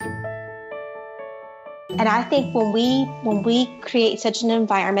And I think when we create such an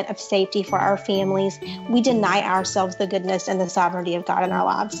environment of safety for our families, we deny ourselves the goodness and the sovereignty of God in our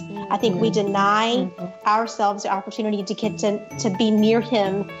lives. I think we deny ourselves the opportunity to get to be near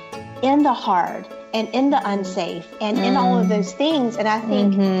Him in the hard and in the unsafe and in all of those things. And I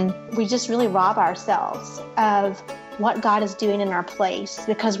think we just really rob ourselves of what God is doing in our place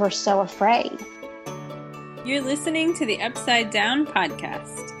because we're so afraid. You're listening to the Upside Down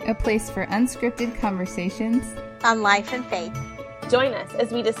Podcast, a place for unscripted conversations on life and faith. Join us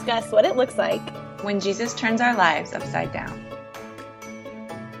as we discuss what it looks like when Jesus turns our lives upside down.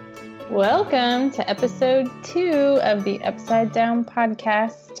 Welcome to episode 2 of the Upside Down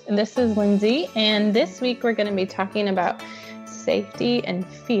Podcast. This is Lindsay, and this week we're going to be talking about safety and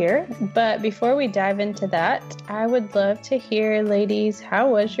fear. But before we dive into that, I would love to hear, ladies,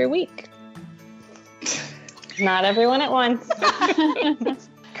 how was your week? Not everyone at once.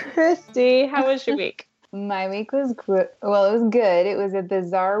 Christy, how was your week? My week was good. Well, it was good. It was a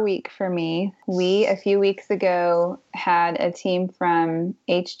bizarre week for me. We, a few weeks ago, had a team from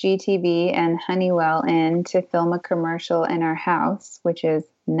HGTV and Honeywell in to film a commercial in our house, which is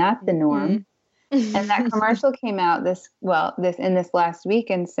not the norm. And that commercial came out this last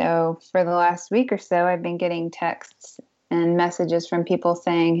week. And so for the last week or so, I've been getting texts and messages from people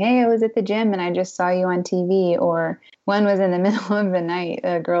saying, hey, I was at the gym and I just saw you on TV. Or one was in the middle of the night.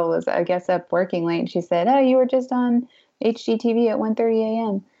 A girl was, I guess, up working late. And she said, oh, you were just on HGTV at 1:30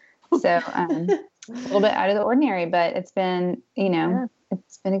 a.m. So a little bit out of the ordinary, but it's been,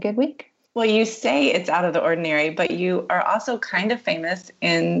 it's been a good week. Well, you say it's out of the ordinary, but you are also kind of famous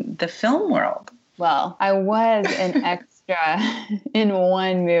in the film world. Well, I was an extra in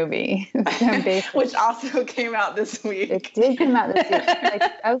one movie, which also came out this week. It did come out this week.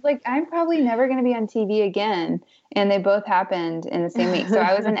 I was like, I'm probably never going to be on TV again. And they both happened in the same week. So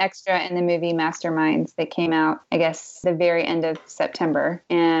I was an extra in the movie Masterminds that came out, I guess, the very end of September.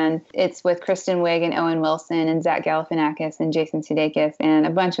 And it's with Kristen Wiig and Owen Wilson and Zach Galifianakis and Jason Sudeikis and a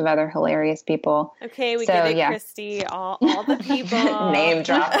bunch of other hilarious people. Okay, we get it, yeah. Christy, all the people. Name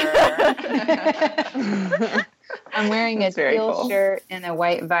dropper. I'm wearing a teal shirt and a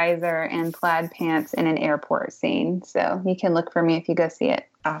white visor and plaid pants in an airport scene. So you can look for me if you go see it.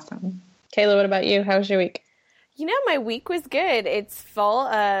 Awesome. Kayla, what about you? How was your week? My week was good. It's full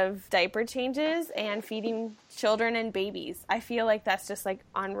of diaper changes and feeding children and babies. I feel like that's just like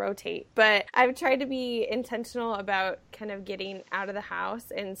on rotate. But I've tried to be intentional about kind of getting out of the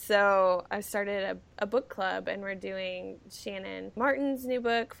house. And so I started a book club, and we're doing Shannon Martin's new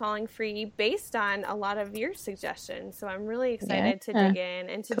book, Falling Free, based on a lot of your suggestions. So I'm really excited to dig in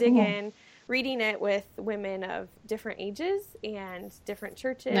and to dig in. Reading it with women of different ages and different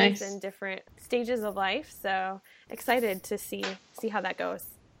churches and different stages of life. So excited to see how that goes.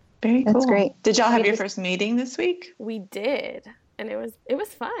 Very cool. That's great. Did y'all have your first meeting this week? We did. And it was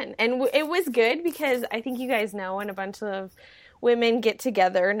fun. And it was good because I think you guys know when a bunch of women get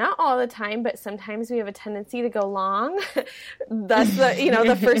together, not all the time, but sometimes we have a tendency to go long. Thus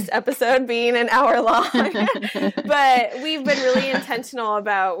the first episode being an hour long. But we've been really intentional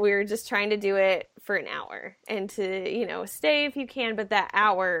about, we're just trying to do it for an hour and to, stay if you can. But that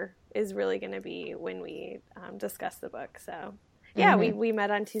hour is really going to be when we discuss the book. So yeah, we met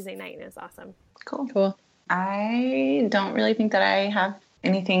on Tuesday night and it was awesome. Cool. I don't really think that I have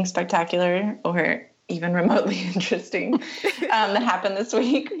anything spectacular or even remotely interesting that happened this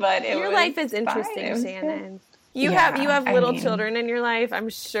week, but your life is interesting, Shannon. You have little children in your life. I'm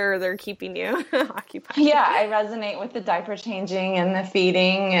sure they're keeping you occupied. Yeah, I resonate with the diaper changing and the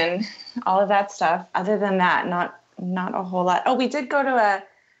feeding and all of that stuff. Other than that, not a whole lot. Oh, we did go to a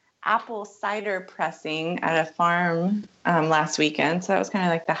apple cider pressing at a farm last weekend, so that was kind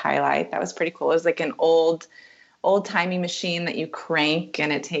of like the highlight. That was pretty cool. It was like an old-timey machine that you crank,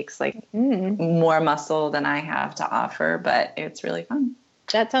 and it takes like more muscle than I have to offer, but it's really fun.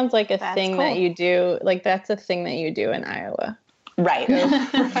 That sounds like that's thing cool. That you do. Like that's a thing that you do in Iowa. Right.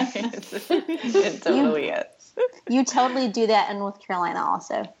 It totally is. You totally do that in North Carolina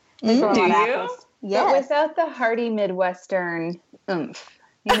also. Do you? Yes. But without the hearty Midwestern oomph.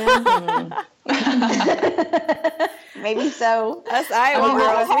 Maybe so. Us Iowa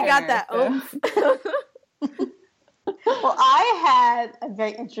girls, we got that oomph. Well, I had a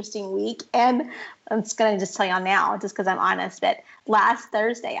very interesting week, and I'm just going to just tell y'all now, just because I'm honest, but last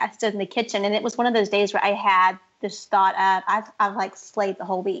Thursday I stood in the kitchen, and it was one of those days where I had this thought of, I've like slayed the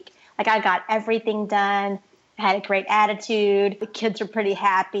whole week. Like I got everything done. I had a great attitude. The kids were pretty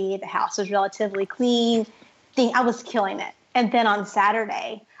happy. The house was relatively clean. I was killing it. And then on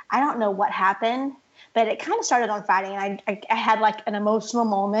Saturday, I don't know what happened, But it kind of started on Friday, and I had like an emotional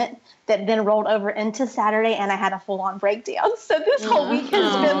moment that then rolled over into Saturday, and I had a full-on breakdown. So this whole week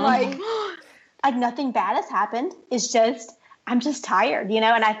has been like nothing bad has happened. It's just, I'm just tired,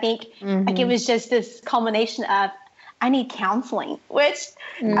 and I think like it was just this culmination of, I need counseling, which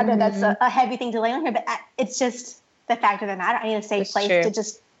I know that's a heavy thing to lay on here, but it's just the fact of the matter. I need a safe place to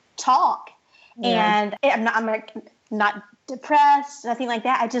just talk. Yeah. And I'm not depressed, nothing like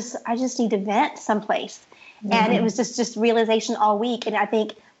that. I just need to vent someplace. And it was just realization all week. And I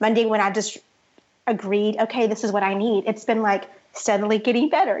think Monday when I just agreed, okay, this is what I need, it's been like steadily getting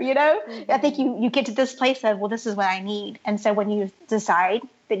better, I think you get to this place of, well, this is what I need. And so when you decide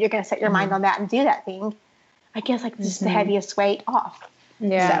that you're going to set your mind on that and do that thing, I guess like just the heaviest weight off.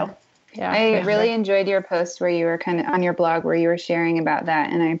 Yeah. So, I really enjoyed your post where you were kind of on your blog where you were sharing about that.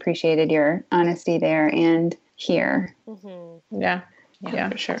 And I appreciated your honesty there and here. Yeah,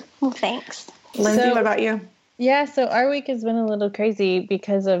 for sure. Well, thanks. Lindsay, what about you? Yeah, so our week has been a little crazy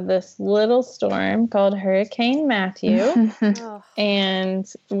because of this little storm called Hurricane Matthew.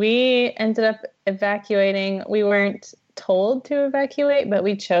 And we ended up evacuating. We weren't told to evacuate, but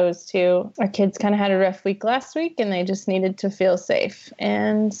we chose to. Our kids kind of had a rough week last week, and they just needed to feel safe.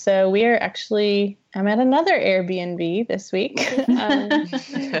 And so we are actually, I'm at another Airbnb this week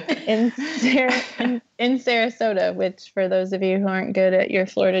in Sarasota, which for those of you who aren't good at your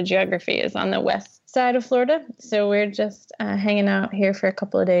Florida geography is on the west side of Florida. So we're just hanging out here for a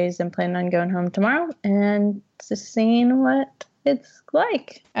couple of days and planning on going home tomorrow and just seeing what it's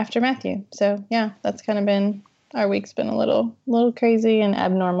like after Matthew. So yeah, that's kind of been, our week's been a little crazy and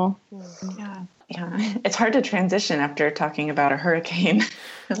abnormal. Yeah. It's hard to transition after talking about a hurricane.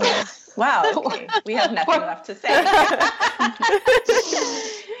 Wow. Okay. We have nothing left to say.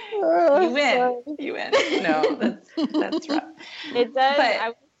 You win. No, that's rough. It does. But I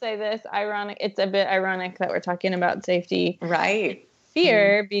would say this ironic. It's a bit ironic that we're talking about safety. Right.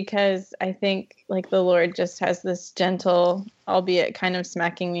 Fear, because I think like the Lord just has this gentle, albeit kind of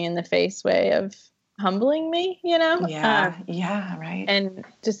smacking me in the face way of humbling me, Yeah, right. And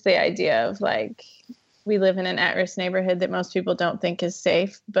just the idea of like, we live in an at-risk neighborhood that most people don't think is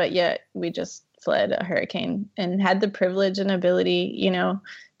safe, but yet we just fled a hurricane and had the privilege and ability,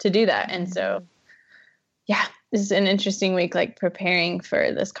 to do that. And so, yeah, this is an interesting week, like preparing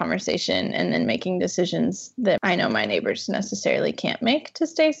for this conversation and then making decisions that I know my neighbors necessarily can't make to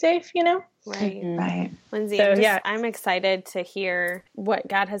stay safe, Right. Lindsay, so, I'm excited to hear what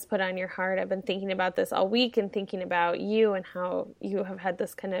God has put on your heart. I've been thinking about this all week and thinking about you and how you have had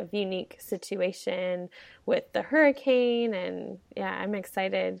this kind of unique situation with the hurricane. And I'm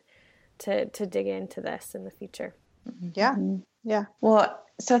excited to dig into this in the future. Yeah. Well,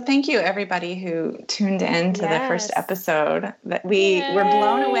 so thank you everybody who tuned in to the first episode. That we were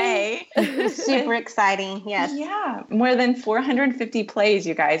blown away. Super exciting. Yes. Yeah. More than 450 plays,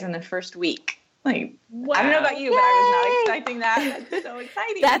 you guys, in the first week. Like, wow. I don't know about you, but I was not expecting that. That's so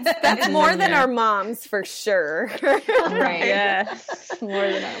exciting. That's more than our moms for sure. Right. Yes. More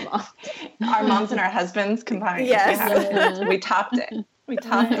than our moms. Our moms and our husbands combined. Yes. We topped it. We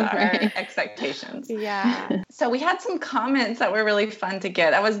topped our expectations. Yeah. So we had some comments that were really fun to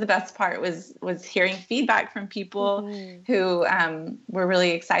get. That was the best part, was hearing feedback from people who were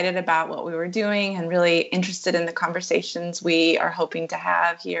really excited about what we were doing and really interested in the conversations we are hoping to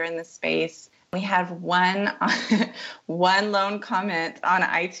have here in this space. We have one lone comment on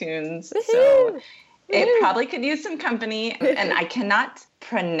iTunes. So it probably could use some company, and I cannot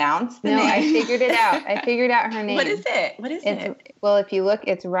pronounce the name. I figured it out. I figured out her name. What is it? Well, if you look,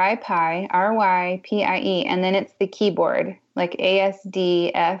 it's RYPIE, RYPIE, and then it's the keyboard, like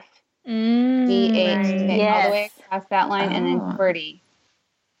ASDF, DH, all the way across that line, and then QWERTY.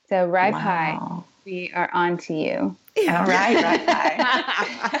 So RYPIE, we are on to you. All right,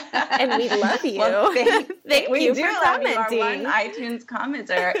 and we love you. Well, thank you for commenting. Our one iTunes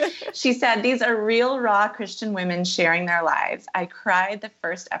commenter. She said, "These are real, raw Christian women sharing their lives. I cried the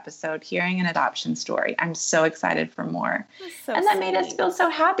first episode hearing an adoption story. I'm so excited for more." And that made us feel so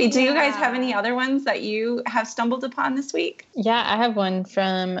happy. Do you guys have any other ones that you have stumbled upon this week? Yeah, I have one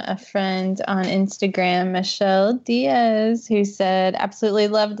from a friend on Instagram, Michelle Diaz, who said, "Absolutely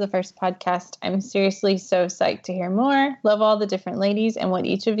loved the first podcast. I'm seriously so psyched to hear more. Love all the different ladies and what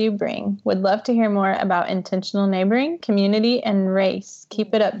each of you bring. Would love to hear more about intentional neighboring, community, and race.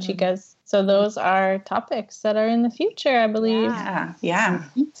 Keep it up, chicas." So those are topics that are in the future, I believe. Yeah.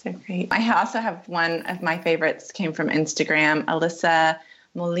 So great. I also have one of my favorites came from Instagram, Alyssa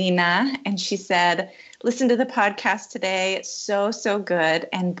Molina, and she said, "Listen to the podcast today. It's so good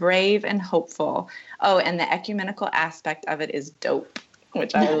and brave and hopeful. Oh, and the ecumenical aspect of it is dope."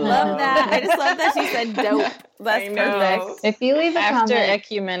 which I Love that. I just love that she said dope. That's perfect. If you leave a After comment,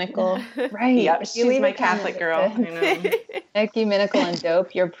 ecumenical. right? Yep, if you she's leave my a comment Catholic that girl. says I know. ecumenical and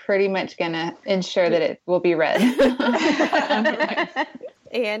dope, you're pretty much gonna ensure that it will be read.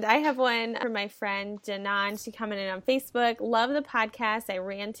 And I have one from my friend Janan. She commented on Facebook. Love the podcast. I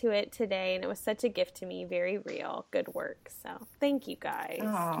ran to it today and it was such a gift to me. Very real. Good work. So thank you guys.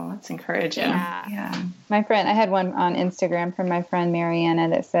 Oh, that's encouraging. Yeah. My friend, I had one on Instagram from my friend Mariana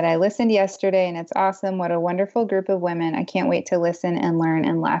that said, I listened yesterday and it's awesome. What a wonderful group of women. I can't wait to listen and learn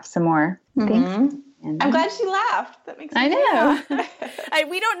and laugh some more. Thanks. I'm glad she laughed. That makes me I know.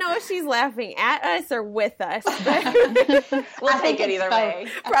 We don't know if she's laughing at us or with us. We'll take it either way.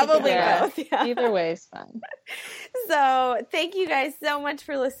 Probably Yeah. both. Yeah. Either way is fun. So thank you guys so much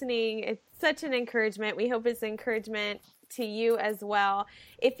for listening. It's such an encouragement. We hope it's encouragement to you as well.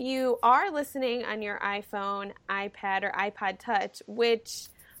 If you are listening on your iPhone, iPad, or iPod Touch, which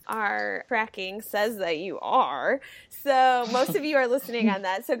our tracking says that you are. So most of you are listening on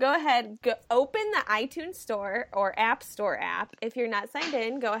that. So go ahead, open the iTunes Store or App Store app. If you're not signed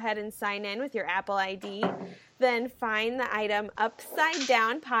in, go ahead and sign in with your Apple ID. Then find the item Upside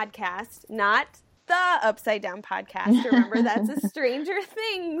Down Podcast, not the Upside Down Podcast. Remember, that's a Stranger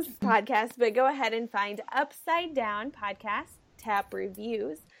Things podcast. But go ahead and find Upside Down Podcast, tap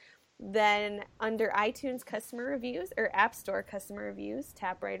Reviews. Then under iTunes customer reviews or App Store customer reviews,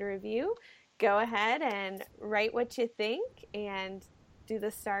 tap write a review. Go ahead and write what you think and do the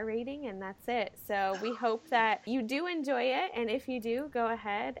star rating, and that's it. So we hope that you do enjoy it, and if you do, go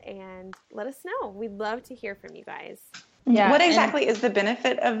ahead and let us know. We'd love to hear from you guys. Yeah. What exactly is the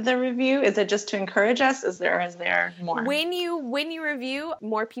benefit of the review? Is it just to encourage us? Is there more? When you review,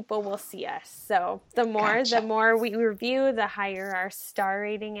 more people will see us. So the more we review, the higher our star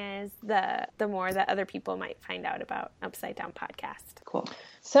rating is, the more that other people might find out about Upside Down Podcast. Cool.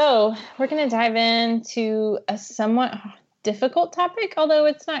 So we're going to dive into a somewhat difficult topic, although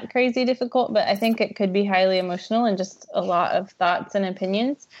it's not crazy difficult, but I think it could be highly emotional and just a lot of thoughts and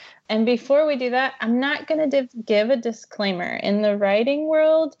opinions. And before we do that, I'm not going to give a disclaimer. In the writing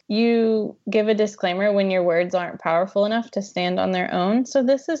world, you give a disclaimer when your words aren't powerful enough to stand on their own. So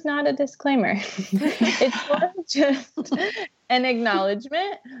this is not a disclaimer. It's more just an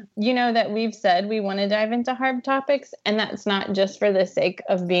acknowledgement, that we've said we want to dive into hard topics. And that's not just for the sake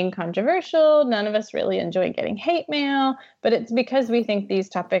of being controversial. None of us really enjoy getting hate mail, but it's because we think these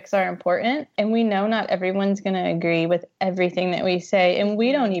topics are important. And we know not everyone's going to agree with everything that we say. And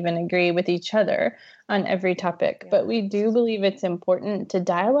we don't even agree with each other on every topic. But we do believe it's important to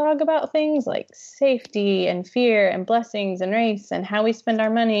dialogue about things like safety and fear and blessings and race and how we spend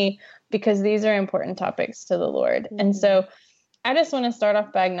our money, because these are important topics to the Lord. Mm-hmm. And so I just want to start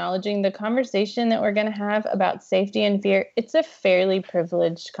off by acknowledging the conversation that we're going to have about safety and fear. It's a fairly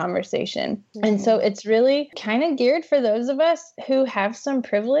privileged conversation. Mm-hmm. And so it's really kind of geared for those of us who have some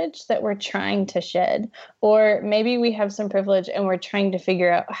privilege that we're trying to shed, or maybe we have some privilege and we're trying to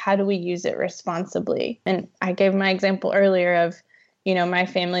figure out how do we use it responsibly. And I gave my example earlier of, my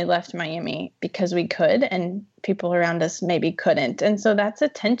family left Miami because we could, and people around us maybe couldn't. And so that's a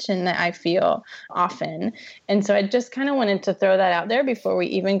tension that I feel often. And so I just kind of wanted to throw that out there before we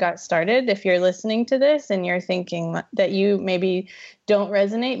even got started. If you're listening to this and you're thinking that you maybe don't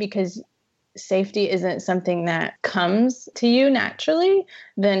resonate because safety isn't something that comes to you naturally,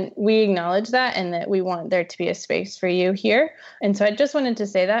 then we acknowledge that and that we want there to be a space for you here. And so I just wanted to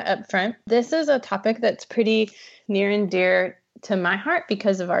say that up front. This is a topic that's pretty near and dear to my heart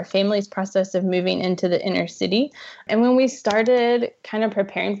because of our family's process of moving into the inner city. And when we started kind of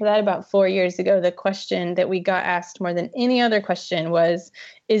preparing for that about 4 years ago, the question that we got asked more than any other question was,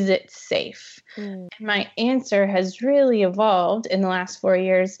 is it safe? Mm. My answer has really evolved in the last 4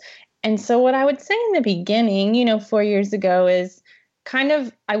 years. And so what I would say in the beginning, 4 years ago is kind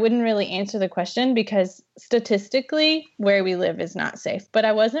of, I wouldn't really answer the question because statistically where we live is not safe, but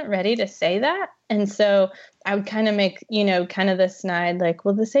I wasn't ready to say that. And so I would kind of make, kind of the snide, like,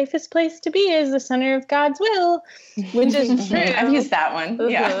 well, the safest place to be is the center of God's will, which is true. I've used that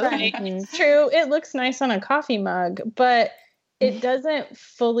one. Yeah. Right. It's true. It looks nice on a coffee mug, but it doesn't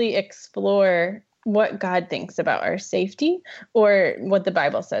fully explore what God thinks about our safety or what the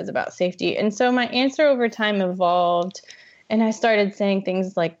Bible says about safety. And so my answer over time evolved. And I started saying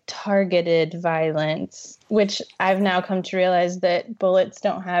things like targeted violence, which I've now come to realize that bullets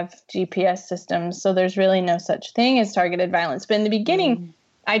don't have GPS systems. So there's really no such thing as targeted violence. But in the beginning,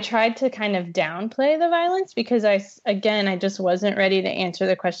 I tried to kind of downplay the violence because I just wasn't ready to answer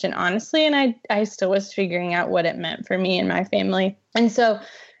the question honestly. And I still was figuring out what it meant for me and my family. And so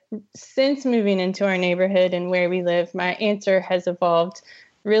since moving into our neighborhood and where we live, my answer has evolved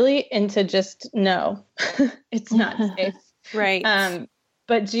really into just no, it's not safe. Right.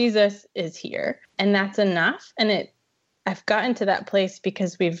 But Jesus is here, and that's enough. And I've gotten to that place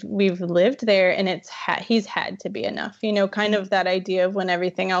because we've lived there, and he's had to be enough, kind of that idea of when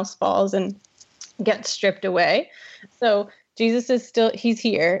everything else falls and gets stripped away. So Jesus is he's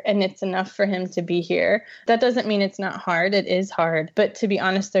here, and it's enough for him to be here. That doesn't mean it's not hard. It is hard. But to be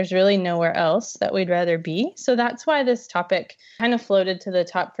honest, there's really nowhere else that we'd rather be. So that's why this topic kind of floated to the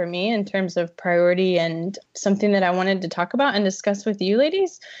top for me in terms of priority and something that I wanted to talk about and discuss with you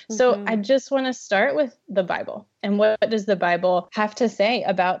ladies. Mm-hmm. So I just want to start with the Bible. And what does the Bible have to say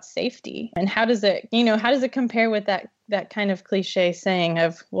about safety? And how does it compare with that kind of cliche saying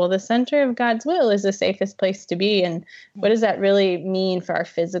of, well, the center of God's will is the safest place to be? And what does that really mean for our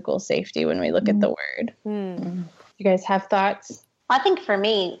physical safety when we look at the word? You guys have thoughts? I think for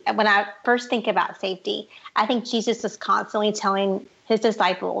me, when I first think about safety, I think Jesus is constantly telling his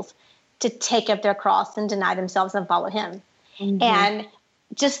disciples to take up their cross and deny themselves and follow him. Mm-hmm. And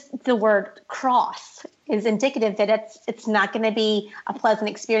just the word cross is indicative that it's not going to be a pleasant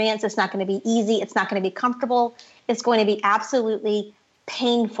experience. It's not going to be easy. It's not going to be comfortable. It's going to be absolutely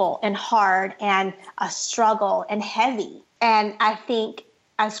painful and hard and a struggle and heavy. And I think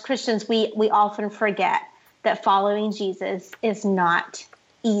as Christians, we often forget that following Jesus is not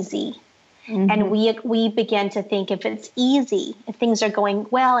easy. Mm-hmm. And we begin to think if it's easy, if things are going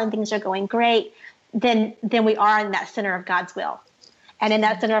well and things are going great, then we are in that center of God's will. And in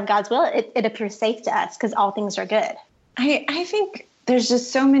that center of God's will, it appears safe to us because all things are good. I think there's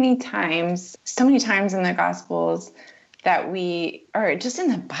just so many times in the Gospels that or just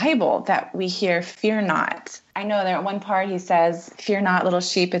in the Bible, that we hear, fear not. I know there at one part he says, fear not, little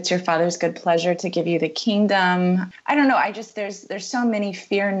sheep, it's your Father's good pleasure to give you the kingdom. I don't know. There's so many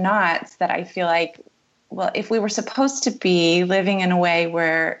fear nots that I feel like, well, if we were supposed to be living in a way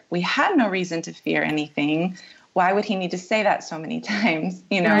where we had no reason to fear anything, why would he need to say that so many times?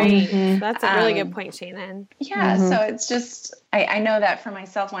 Right. Mm-hmm. That's a really good point, Shannon. Yeah. Mm-hmm. So it's just, I know that for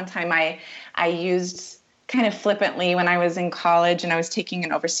myself, one time I used kind of flippantly when I was in college and I was taking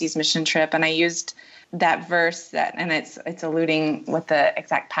an overseas mission trip, and I used that verse and it's alluding what the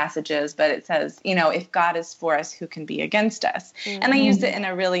exact passage is, but it says, if God is for us, who can be against us? Mm-hmm. And I used it in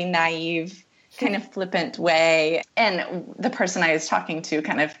a really naive, kind of flippant way. And the person I was talking to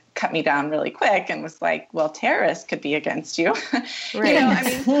kind of cut me down really quick and was like, well, terrorists could be against you. Right.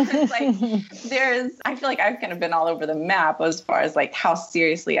 It's like I feel like I've kind of been all over the map as far as like how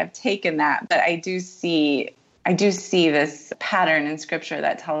seriously I've taken that. But I do see this pattern in scripture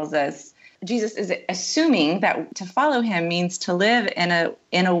that tells us Jesus is assuming that to follow him means to live in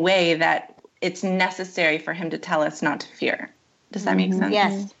a way that it's necessary for him to tell us not to fear. Does that make sense?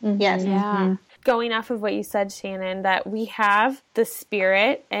 Yes. Mm-hmm. Yes. Yeah. Mm-hmm. Going off of what you said, Shannon, that we have the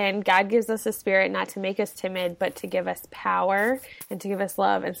Spirit, and God gives us a Spirit not to make us timid, but to give us power and to give us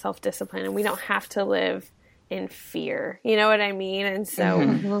love and self-discipline. And we don't have to live in fear. You know what I mean? And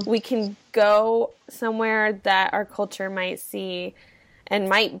so we can go somewhere that our culture might see and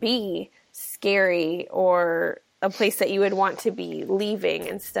might be scary, or a place that you would want to be leaving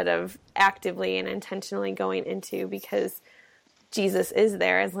instead of actively and intentionally going into, because Jesus is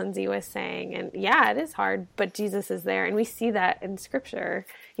there, as Lindsay was saying. And yeah, it is hard, but Jesus is there. And we see that in scripture.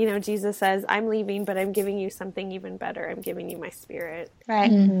 Jesus says, I'm leaving, but I'm giving you something even better. I'm giving you my Spirit.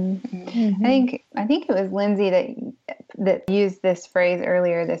 Right. Mm-hmm. Mm-hmm. I think it was Lindsay that used this phrase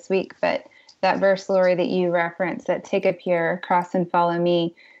earlier this week, but that verse, Lori, that you referenced, that take up your cross and follow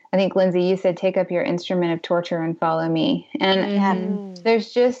me. I think, Lindsay, you said, take up your instrument of torture and follow me. And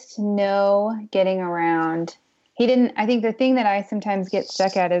there's just no getting around. I think the thing that I sometimes get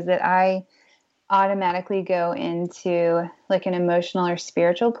stuck at is that I automatically go into like an emotional or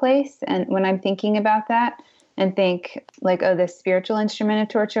spiritual place. And when I'm thinking about that, and think like, oh, this spiritual instrument of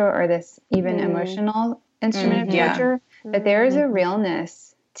torture, or this even emotional instrument of torture, but there is a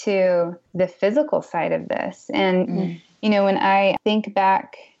realness to the physical side of this. And, when I think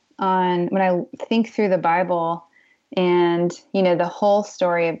back when I think through the Bible and, the whole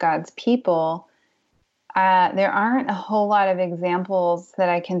story of God's people, there aren't a whole lot of examples that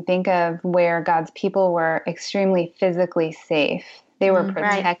I can think of where God's people were extremely physically safe. They were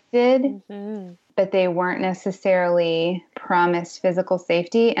protected, but they weren't necessarily promised physical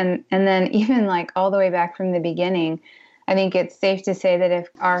safety. And then even like all the way back from the beginning, I think it's safe to say that if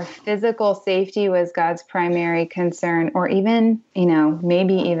our physical safety was God's primary concern, or even,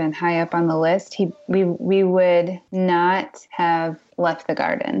 maybe even high up on the list, we would not have left the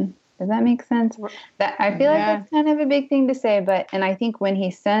garden. Does that make sense? That I feel like that's kind of a big thing to say, and I think when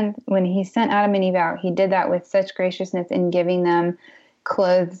he sent Adam and Eve out, he did that with such graciousness in giving them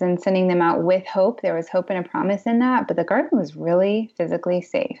clothes and sending them out with hope. There was hope and a promise in that, but the garden was really physically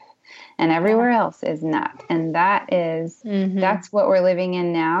safe. And everywhere else is not. And that's what we're living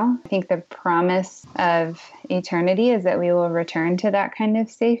in now. I think the promise of eternity is that we will return to that kind of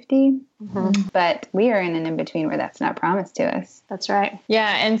safety. Mm-hmm. But we are in an in-between where that's not promised to us. That's right.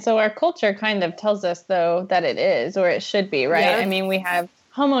 Yeah. And so our culture kind of tells us, though, that it is, or it should be, right? Yeah. I mean, we have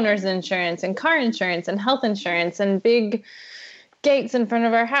homeowners insurance and car insurance and health insurance and big gates in front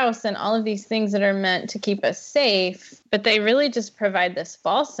of our house and all of these things that are meant to keep us safe, but they really just provide this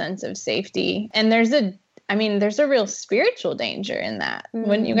false sense of safety. And there's a real spiritual danger in that. Mm-hmm.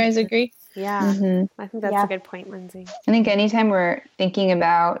 Wouldn't you guys agree? Yeah. Mm-hmm. I think that's a good point, Lindsay. I think anytime we're thinking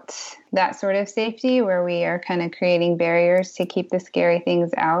about that sort of safety where we are kind of creating barriers to keep the scary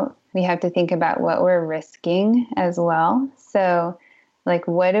things out, we have to think about what we're risking as well. So, like,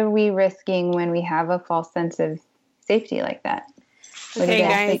 what are we risking when we have a false sense of safety like that? Okay,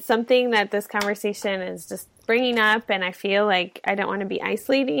 guys, something that this conversation is just bringing up, and I feel like I don't want to be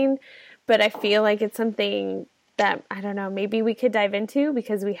isolating, but I feel like it's something that, I don't know, maybe we could dive into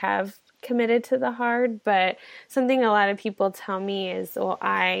because we have committed to the hard, but something a lot of people tell me is, well,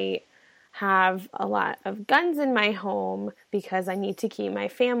 I have a lot of guns in my home because I need to keep my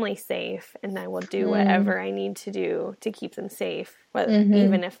family safe, and I will do whatever I need to do to keep them safe,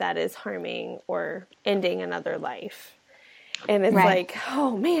 even if that is harming or ending another life. And it's like,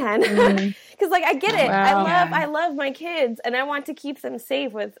 oh man, because like I get it. Wow. I love my kids, and I want to keep them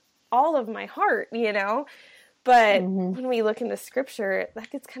safe with all of my heart, you know. But when we look into Scripture,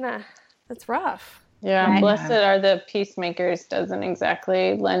 that gets that's rough. Yeah, right? Blessed are the peacemakers doesn't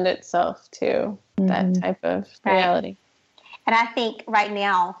exactly lend itself to that type of reality. And I think right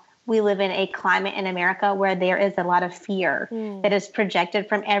now we live in a climate in America where there is a lot of fear that is projected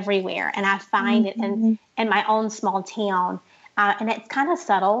from everywhere, and I find it in my own small town. And it's kind of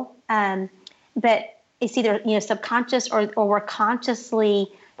subtle, but it's either subconscious or we're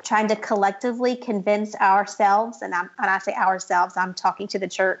consciously trying to collectively convince ourselves, and when I say ourselves, I'm talking to the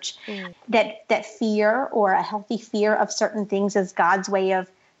church, that fear or a healthy fear of certain things is God's way of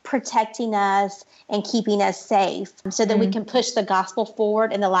protecting us and keeping us safe, so that we can push the gospel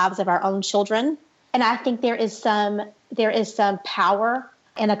forward in the lives of our own children. And I think there is some power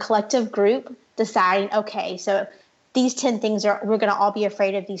in a collective group deciding, okay, so these 10 things we're going to all be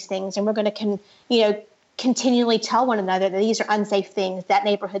afraid of these things, and we're going to continually tell one another that these are unsafe things, that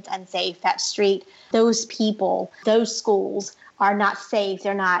neighborhood's unsafe, that street, those people, those schools are not safe.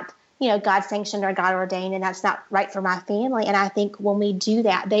 They're not, God sanctioned or God ordained, and that's not right for my family. And I think when we do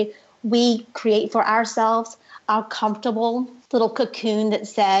that, we create for ourselves a comfortable little cocoon that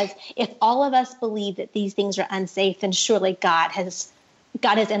says, if all of us believe that these things are unsafe, then surely God has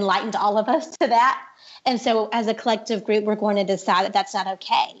enlightened all of us to that. And so as a collective group, we're going to decide that that's not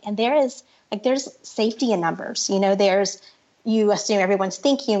okay. And there's safety in numbers. You assume everyone's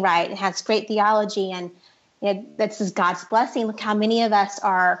thinking right and has great theology, and this is God's blessing. Look how many of us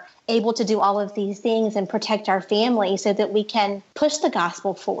are able to do all of these things and protect our family so that we can push the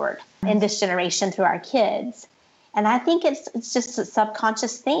gospel forward in this generation through our kids. And I think it's just a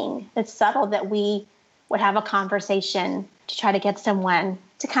subconscious thing. It's subtle that we would have a conversation to try to get someone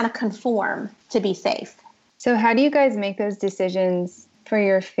to kind of conform to be safe. So how do you guys make those decisions for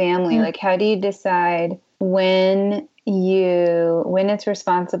your family? Like, how do you decide when it's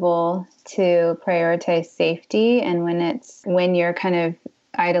responsible to prioritize safety and when you're kind of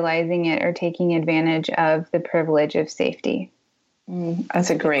idolizing it or taking advantage of the privilege of safety?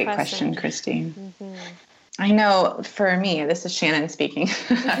 That's a great question, Christine. Mm-hmm. I know for me, this is Shannon speaking.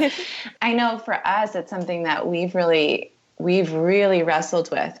 I know for us, it's something that we've really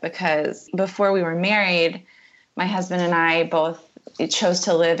wrestled with, because before we were married, my husband and I both chose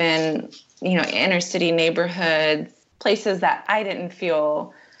to live in, inner city neighborhoods, places that I didn't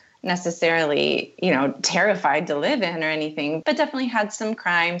feel necessarily, terrified to live in or anything, but definitely had some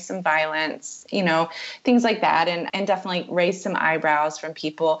crime, some violence, things like that, and definitely raised some eyebrows from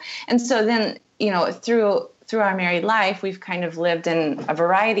people. And so then, through our married life, we've kind of lived in a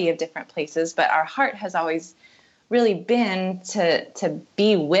variety of different places, but our heart has always really been to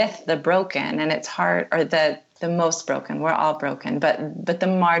be with the broken, and it's hard, or the most broken. We're all broken, but the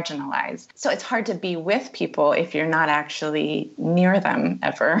marginalized. So it's hard to be with people if you're not actually near them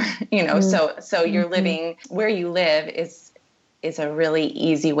ever, so you're living where you live is a really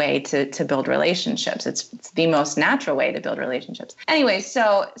easy way to build relationships. It's the most natural way to build relationships. Anyway,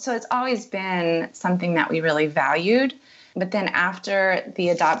 so it's always been something that we really valued. But then after the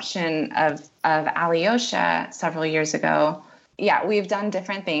adoption of Alyosha several years ago, we've done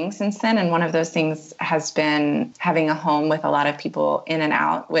different things since then. And one of those things has been having a home with a lot of people in and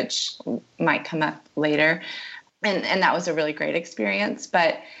out, which might come up later. And that was a really great experience.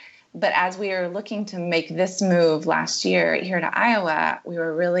 But as we were looking to make this move last year here to Iowa, we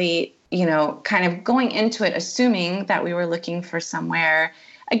were really, kind of going into it, assuming that we were looking for somewhere,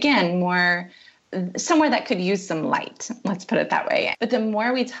 again, somewhere that could use some light. Let's put it that way. But the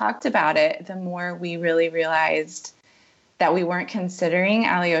more we talked about it, the more we really realized that we weren't considering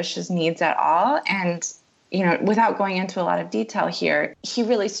Alyosha's needs at all. And, without going into a lot of detail here, he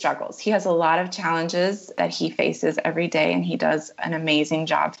really struggles. He has a lot of challenges that he faces every day, and he does an amazing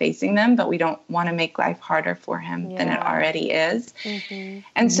job facing them, but we don't want to make life harder for him than it already is. Mm-hmm.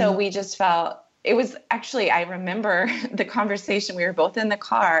 And so we just felt, it was actually, I remember the conversation, we were both in the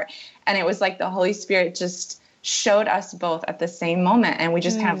car, and it was like the Holy Spirit just showed us both at the same moment. And we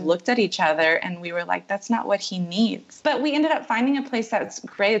just kind of looked at each other and we were like, that's not what he needs. But we ended up finding a place that's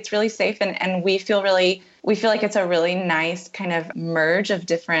great. It's really safe. And we feel like it's a really nice kind of merge of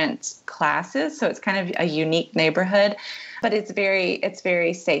different classes. So it's kind of a unique neighborhood, but it's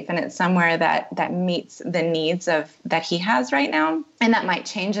very safe. And it's somewhere that meets the needs that he has right now. And that might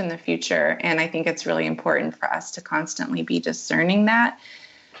change in the future. And I think it's really important for us to constantly be discerning that.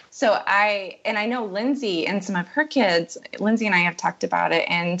 So I know Lindsay and some of her kids, Lindsay and I have talked about it,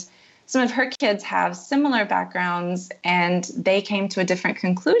 and some of her kids have similar backgrounds, and they came to a different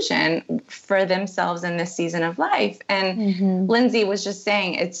conclusion for themselves in this season of life. And Lindsay was just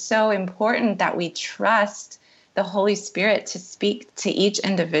saying, it's so important that we trust the Holy Spirit to speak to each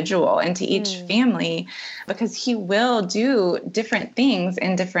individual and to each family, because he will do different things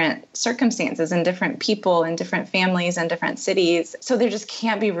in different circumstances and different people and different families and different cities. So there just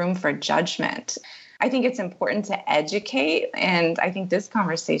can't be room for judgment. I think it's important to educate. And I think this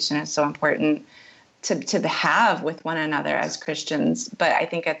conversation is so important to have with one another as Christians. But I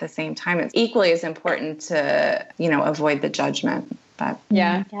think at the same time, it's equally as important to, avoid the judgment. But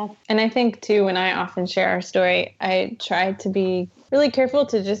yeah. And I think too, when I often share our story, I try to be really careful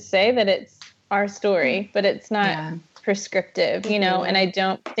to just say that it's our story, but it's not prescriptive, and I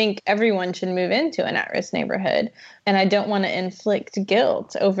don't think everyone should move into an at-risk neighborhood. And I don't want to inflict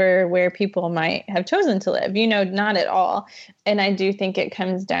guilt over where people might have chosen to live, not at all. And I do think it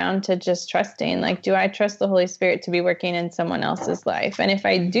comes down to just trusting, like, do I trust the Holy Spirit to be working in someone else's life? And if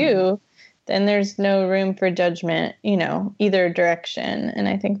I do, then there's no room for judgment, either direction. And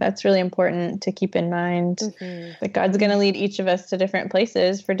I think that's really important to keep in mind, that God's going to lead each of us to different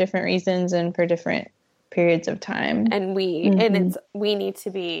places for different reasons and for different periods of time. And we need to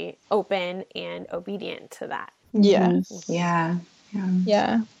be open and obedient to that. Yes. Yeah.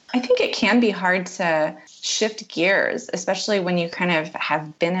 I think it can be hard to shift gears, especially when you kind of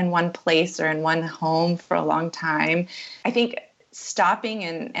have been in one place or in one home for a long time. I think stopping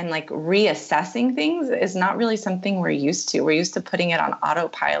and like reassessing things is not really something we're used to. We're used to putting it on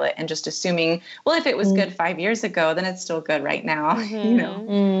autopilot and just assuming, well, if it was good 5 years ago, then it's still good right now,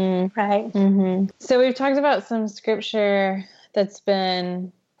 Right. So we've talked about some scripture that's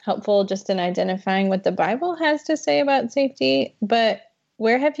been helpful just in identifying what the Bible has to say about safety, but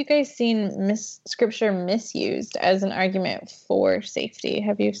where have you guys seen scripture misused as an argument for safety?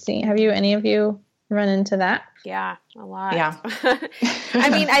 Have any of you run into that? Yeah, a lot. Yeah. I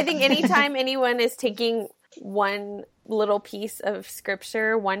mean, I think anytime anyone is taking one little piece of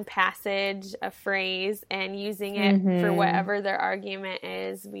scripture, one passage, a phrase, and using it for whatever their argument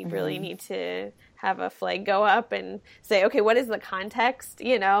is, we really need to have a flag go up and say, okay, what is the context?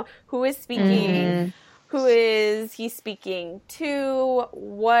 Who is speaking? Who is he speaking to?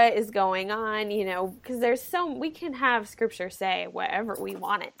 What is going on? Because we can have scripture say whatever we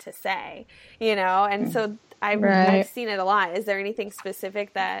want it to say, and so I've seen it a lot. Is there anything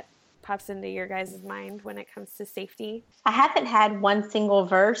specific that pops into your guys' mind when it comes to safety? I haven't had one single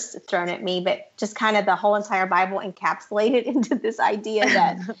verse thrown at me, but just kind of the whole entire Bible encapsulated into this idea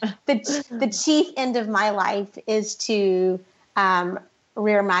that the chief end of my life is to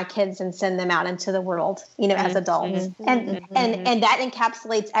rear my kids and send them out into the world, as adults. And that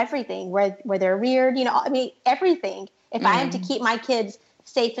encapsulates everything, where they're reared, everything. If I am to keep my kids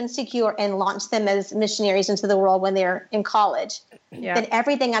safe and secure and launch them as missionaries into the world when they're in college, then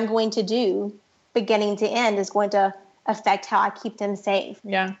everything I'm going to do, beginning to end, is going to affect how I keep them safe.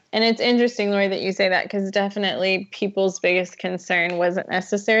 Yeah. And it's interesting, Lori, that you say that, because definitely people's biggest concern wasn't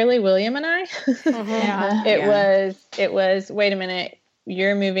necessarily William and I. It was, wait a minute,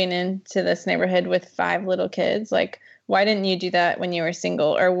 you're moving into this neighborhood with 5 little kids. Like, why didn't you do that when you were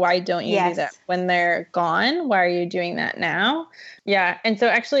single? Or why don't you do that when they're gone? Why are you doing that now? Yeah. And so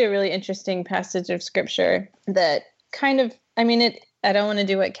actually a really interesting passage of scripture that kind of, I mean, I don't want to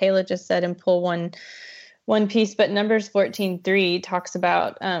do what Kayla just said and pull one piece, but Numbers 14:3 talks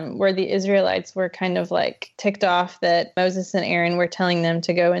about where the Israelites were kind of like ticked off that Moses and Aaron were telling them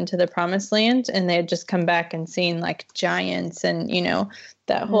to go into the promised land, and they had just come back and seen like giants and,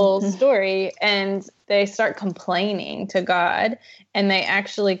 that whole story. And they start complaining to God, and they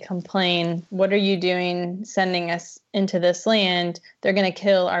actually complain, what are you doing sending us into this land? They're going to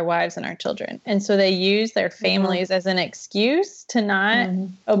kill our wives and our children. And so they use their families as an excuse to not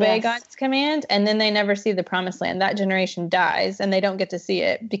obey God's command. And then they never see the promised land. That generation dies and they don't get to see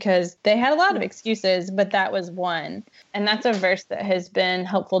it because they had a lot of excuses, but that was one. And that's a verse that has been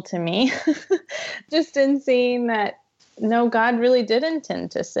helpful to me just in seeing that, no, God really did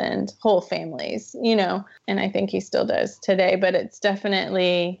intend to send whole families, and I think he still does today, but it's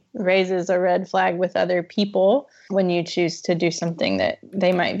definitely raises a red flag with other people when you choose to do something that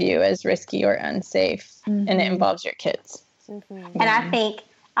they might view as risky or unsafe, and it involves your kids. And I think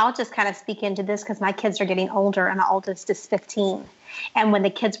I'll just kind of speak into this because my kids are getting older and the oldest is 15. And when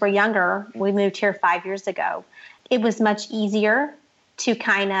the kids were younger, we moved here 5 years ago. It was much easier to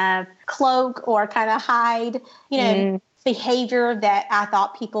kind of cloak or kind of hide, behavior that I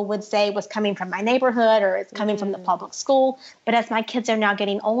thought people would say was coming from my neighborhood or it's coming from the public school. But as my kids are now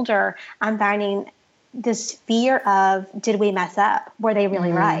getting older, I'm finding this fear of, did we mess up? Were they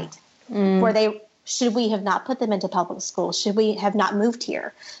really right? Should we have not put them into public school? Should we have not moved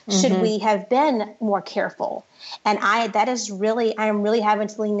here? Should we have been more careful? And I am really having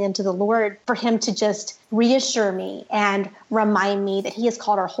to lean into the Lord for him to just reassure me and remind me that he has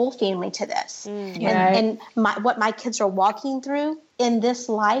called our whole family to this. And what my kids are walking through in this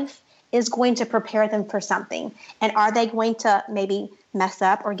life is going to prepare them for something. And are they going to maybe mess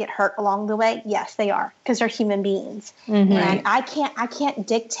up or get hurt along the way? Yes, they are, because they're human beings. And I can't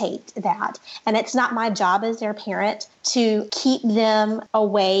dictate that. And it's not my job as their parent to keep them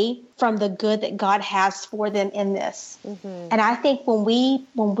away from the good that God has for them in this. And I think when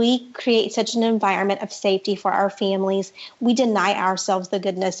we create such an environment of safety for our families, we deny ourselves the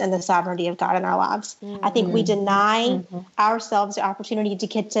goodness and the sovereignty of God in our lives. I think we deny ourselves the opportunity to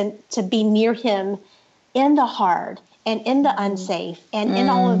get to be near him in the hard and in the unsafe and in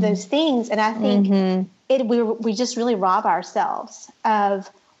all of those things. And I think we just really rob ourselves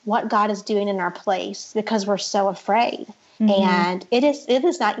of what God is doing in our place because we're so afraid. And it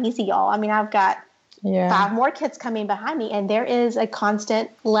is not easy, y'all. I mean, I've got 5 more kids coming behind me, and there is a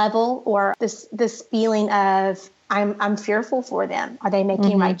constant level or this feeling of I'm fearful for them. Are they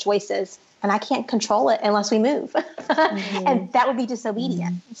making right choices? And I can't control it unless we move. And that would be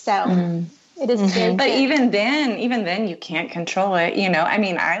disobedient. So it is scary. But even then you can't control it. I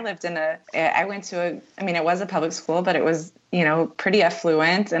mean, it was a public school, but it was, pretty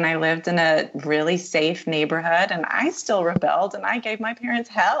affluent, and I lived in a really safe neighborhood, and I still rebelled and I gave my parents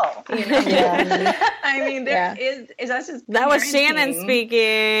hell. I mean, that's just that was Shannon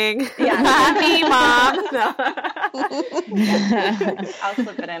speaking. Not me, Mom. No. I'll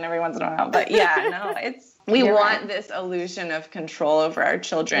slip it in every once in a while, but we want this illusion of control over our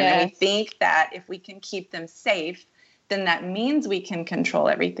children, and we think that if we can keep them safe, then that means we can control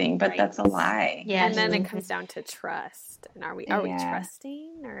everything, but that's a lie. And then it comes down to trust. And are we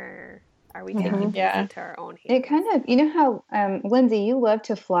trusting, or are we taking things into our own hands? It kind of, how, Lindsay, you love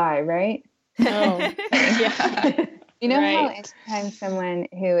to fly, right? Oh, how anytime someone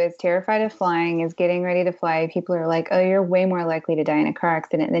who is terrified of flying is getting ready to fly, people are like, oh, you're way more likely to die in a car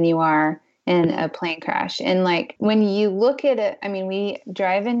accident than you are in a plane crash. And like, when you look at it, I mean, we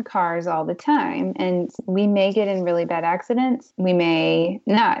drive in cars all the time, and we may get in really bad accidents. We may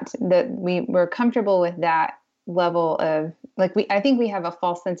not. We're comfortable with that level of I think we have a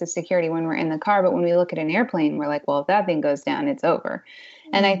false sense of security when we're in the car, but when we look at an airplane, we're like, well, if that thing goes down, it's over.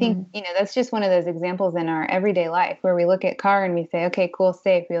 And I think, that's just one of those examples in our everyday life where we look at car and we say, okay, cool,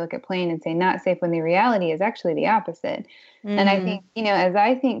 safe. We look at plane and say not safe, when the reality is actually the opposite. And I think, as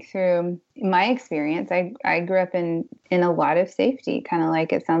I think through my experience, I grew up in a lot of safety, kind of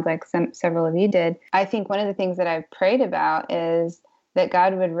like it sounds like several of you did. I think one of the things that I've prayed about is that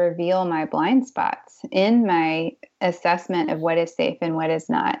God would reveal my blind spots in my assessment of what is safe and what is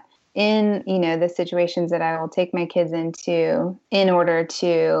not, in, the situations that I will take my kids into in order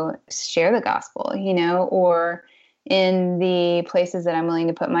to share the gospel, or in the places that I'm willing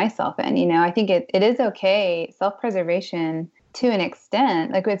to put myself in. I think it is okay, self-preservation to an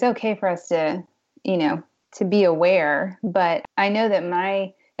extent. Like, it's okay for us to, to be aware, but I know that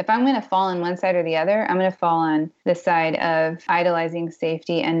my if I'm going to fall on one side or the other, I'm going to fall on the side of idolizing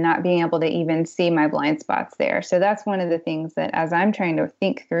safety and not being able to even see my blind spots there. So that's one of the things that as I'm trying to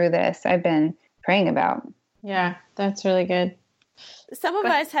think through this, I've been praying about. Yeah, that's really good. Some of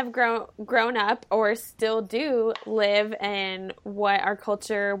us have grown up or still do live in what our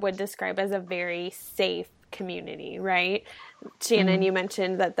culture would describe as a very safe community, right? Shannon, you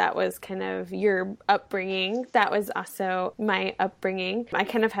mentioned that was kind of your upbringing. That was also my upbringing. I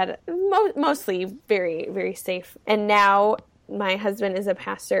kind of had mostly very, very safe. And now my husband is a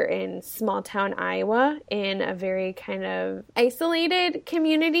pastor in small town Iowa in a very kind of isolated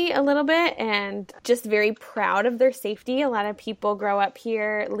community a little bit, and just very proud of their safety. A lot of people grow up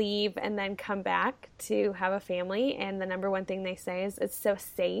here, leave, and then come back to have a family. And the number one thing they say is it's so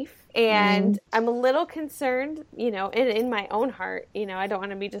safe. And I'm a little concerned, in my own heart, I don't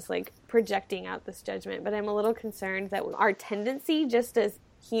want to be just like projecting out this judgment, but I'm a little concerned that our tendency just as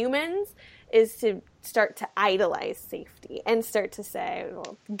humans is to start to idolize safety and start to say,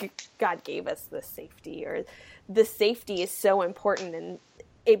 well, God gave us this safety, or the safety is so important, and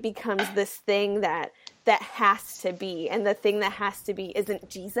it becomes this thing that has to be, and the thing that has to be isn't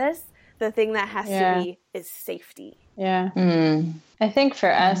Jesus. The thing that has to be is safety. Yeah. I think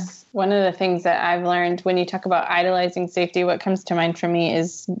for us, one of the things that I've learned when you talk about idolizing safety, what comes to mind for me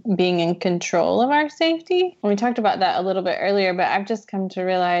is being in control of our safety. And we talked about that a little bit earlier, but I've just come to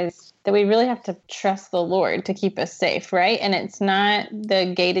realize that we really have to trust the Lord to keep us safe, right? And it's not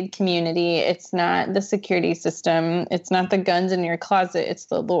the gated community. It's not the security system. It's not the guns in your closet. It's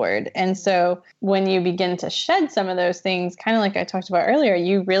the Lord. And so when you begin to shed some of those things, kind of like I talked about earlier,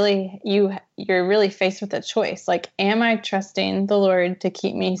 you're really faced with a choice. Like, am I trusting the Lord to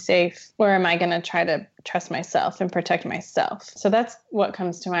keep me safe, or am I going to try to trust myself and protect myself? So that's what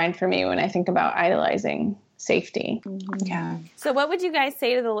comes to mind for me when I think about idolizing safety. Yeah. So what would you guys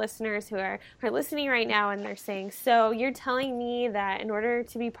say to the listeners who are listening right now and they're saying, so you're telling me that in order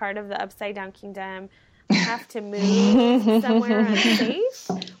to be part of the Upside Down Kingdom, I have to move somewhere unsafe?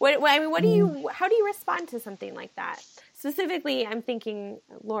 How do you respond to something like that? Specifically, I'm thinking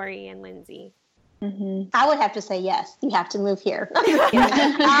Lori and Lindsay. I would have to say yes. You have to move here. I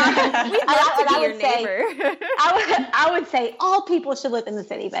would say all people should live in the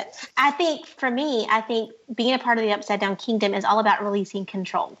city, but I think for me, being a part of the Upside Down Kingdom is all about releasing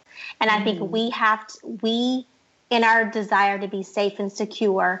control, and I think we in our desire to be safe and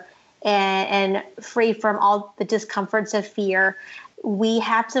secure and free from all the discomforts of fear, we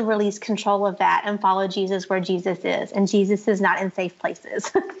have to release control of that and follow Jesus where Jesus is. And Jesus is not in safe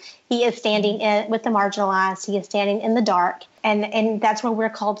places. He is standing with the marginalized. He is standing in the dark. And that's where we're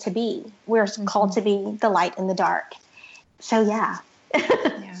called to be. We're called to be the light in the dark. So, yeah.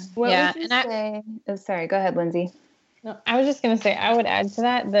 What would you say? Oh, sorry. Go ahead, Lindsay. No, I was just going to say, I would add to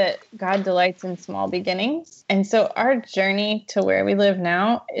that God delights in small beginnings. And so our journey to where we live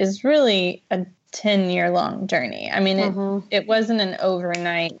now is really a 10-year-long journey. I mean, it wasn't an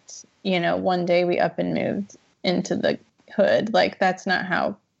overnight, one day we up and moved into the hood. Like, that's not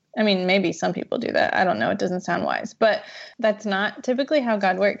how, maybe some people do that. I don't know. It doesn't sound wise, but that's not typically how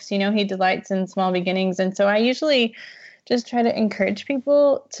God works. He delights in small beginnings. And so I usually just try to encourage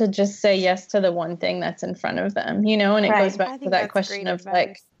people to just say yes to the one thing that's in front of them, and it goes back to that question of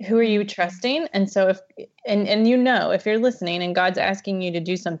like, who are you trusting? And so if you're listening and God's asking you to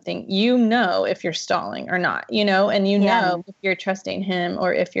do something, if you're stalling or not, and if you're trusting him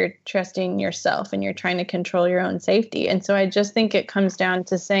or if you're trusting yourself and you're trying to control your own safety. And so I just think it comes down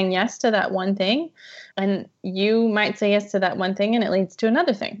to saying yes to that one thing. And you might say yes to that one thing and it leads to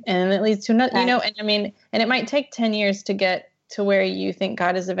another thing and it leads to another, and it might take 10 years to get to where you think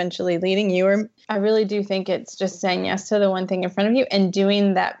God is eventually leading you. Or I really do think it's just saying yes to the one thing in front of you and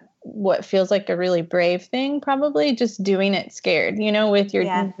doing that, what feels like a really brave thing, probably just doing it scared, with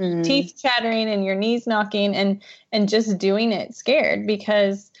your teeth chattering and your knees knocking and just doing it scared,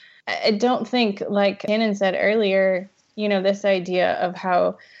 because I don't think, like Shannon said earlier, this idea of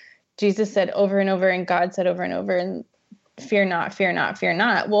how Jesus said over and over and God said over and over, and fear not, fear not, fear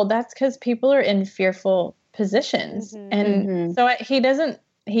not. Well, that's because people are in fearful positions. And so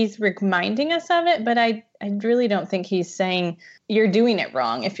he's reminding us of it, but I really don't think he's saying you're doing it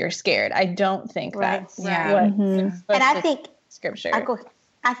wrong if you're scared. I don't think that's what and I think scripture.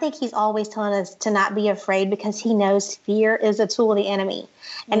 I think he's always telling us to not be afraid, because he knows fear is a tool of the enemy.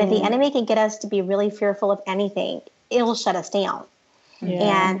 And if the enemy can get us to be really fearful of anything, it'll shut us down.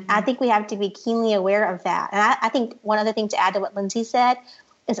 And I think we have to be keenly aware of that. And I think one other thing to add to what Lindsay said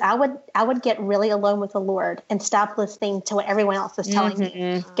is I would get really alone with the Lord and stop listening to what everyone else is telling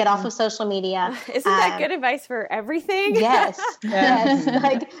me. Get off of social media. Isn't that good advice for everything? Yes. Yes.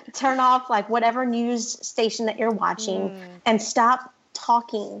 Like turn off like whatever news station that you're watching and stop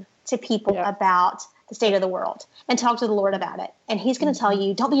talking to people about the state of the world and talk to the Lord about it. And he's going to tell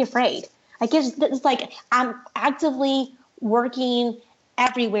you, don't be afraid. Like it's like I'm actively working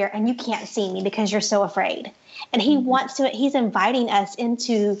everywhere and you can't see me because you're so afraid. And he's inviting us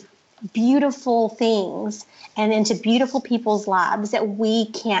into beautiful things and into beautiful people's lives that we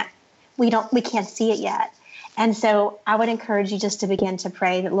can't see it yet. And so I would encourage you just to begin to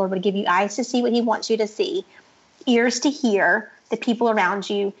pray that Lord would give you eyes to see what he wants you to see, ears to hear the people around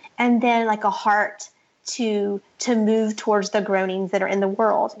you, and then like a heart to move towards the groanings that are in the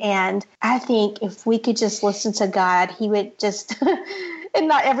world. And I think if we could just listen to God, he would just, and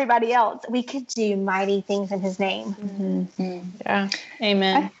not everybody else, we could do mighty things in his name. Mm-hmm. Yeah.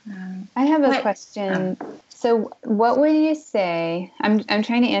 Amen. I have a question. So what would you say, I'm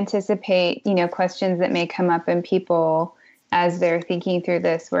trying to anticipate, questions that may come up in people as they're thinking through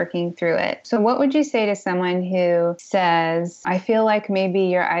this, working through it. So what would you say to someone who says, I feel like maybe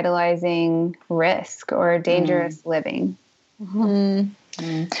you're idolizing risk or dangerous living?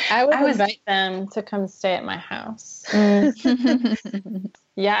 I would invite them to come stay at my house.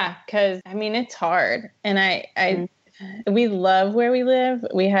 Yeah, because it's hard. And we love where we live.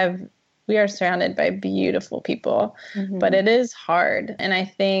 We are surrounded by beautiful people, but it is hard. And I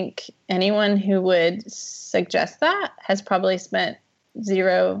think anyone who would suggest that has probably spent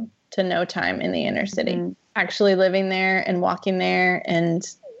 0 to no time in the inner city, actually living there and walking there and,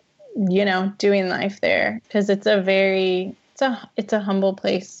 doing life there. Because it's a humble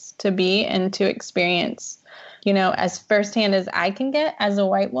place to be and to experience, as firsthand as I can get as a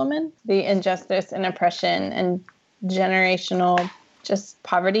white woman, the injustice and oppression and generational just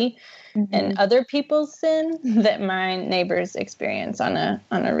poverty and other people's sin that my neighbors experience on a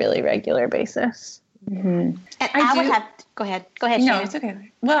really regular basis. And go ahead. No, Shannon. it's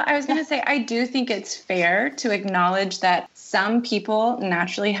okay. Well, I was going to say, I do think it's fair to acknowledge that some people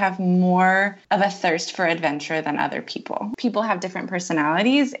naturally have more of a thirst for adventure than other people. People have different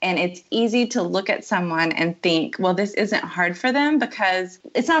personalities, and it's easy to look at someone and think, well, this isn't hard for them, because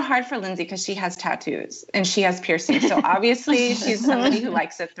it's not hard for Lindsay because she has tattoos and she has piercings. So obviously she's somebody who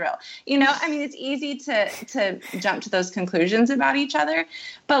likes a thrill. It's easy to jump to those conclusions about each other.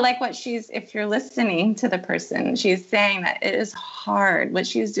 But like if you're listening to the person, she's saying that it is hard. What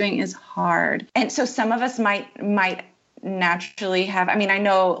she's doing is hard. And so some of us might naturally have, I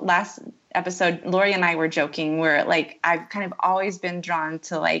know last episode, Lori and I were joking where I've kind of always been drawn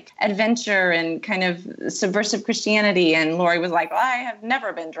to adventure and kind of subversive Christianity. And Lori was like, well, I have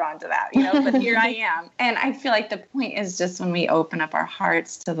never been drawn to that, but here I am. And I feel like the point is just when we open up our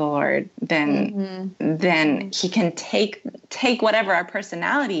hearts to the Lord, then he can take whatever our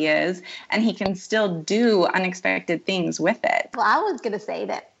personality is and he can still do unexpected things with it. Well, I was going to say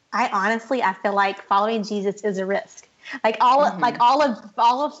that I feel like following Jesus is a risk. All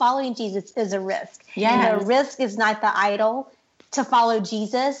of following Jesus is a risk. Yeah. And the risk is not the idol. To follow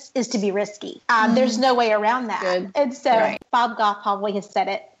Jesus is to be risky. There's no way around that. Good. And so Bob Goff probably has said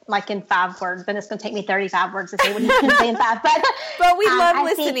it in 5 words, and it's going to take me 35 words to say what he's going to say in 5. But we love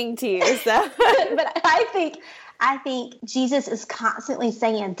listening to you. So. But I think Jesus is constantly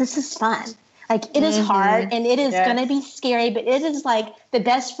saying, this is fun. It is hard and it is going to be scary, but it is the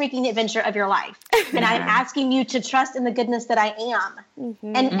best freaking adventure of your life. And I'm asking you to trust in the goodness that I am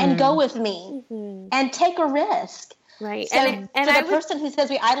and go with me and take a risk. Right. So the person who says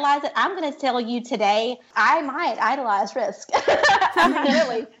we idolize it, I'm going to tell you today, I might idolize risk.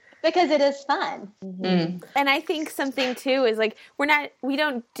 Really. Because it is fun. And I think something too is we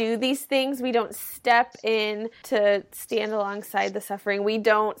don't do these things. We don't step in to stand alongside the suffering. We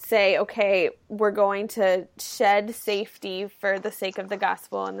don't say, okay, we're going to shed safety for the sake of the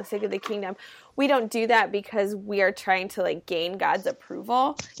gospel and the sake of the kingdom. We don't do that because we are trying to gain God's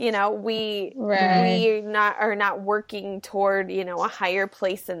approval. We are not working toward, a higher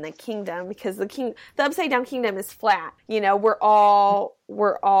place in the kingdom, because the upside down kingdom is flat. We're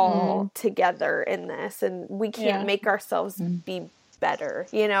all together in this, and we can't make ourselves be better,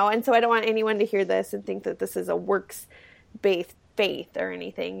 And so I don't want anyone to hear this and think that this is a works-based faith or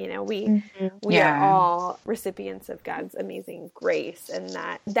anything. We are all recipients of God's amazing grace, and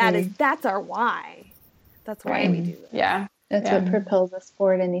that's our why. That's why we do this. Yeah. That's what propels us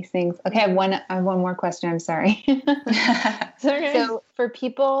forward in these things. Okay, I have one more question. I'm sorry. So for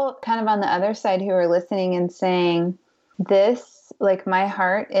people kind of on the other side who are listening and saying, this like my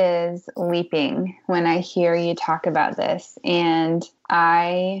heart is leaping when I hear you talk about this. And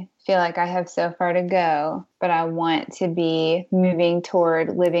I feel like I have so far to go, but I want to be moving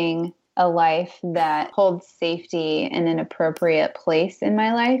toward living a life that holds safety in an appropriate place in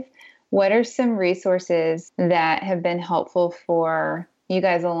my life. What are some resources that have been helpful for you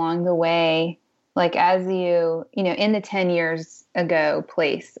guys along the way? Like as you know, in the 10 years ago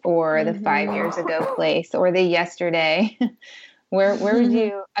place or the 5 years ago place or the yesterday, where would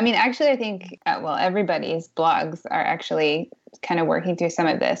you, I mean, actually, I think, well, everybody's blogs are actually kind of working through some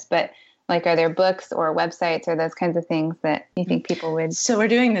of this, but like, are there books or websites or those kinds of things that you think people would? So we're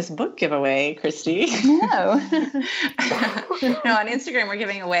doing this book giveaway, Christy. No. No, on Instagram, we're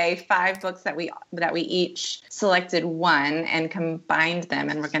giving away 5 books that we each selected one and combined them,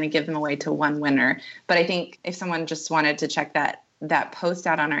 and we're going to give them away to one winner. But I think if someone just wanted to check that post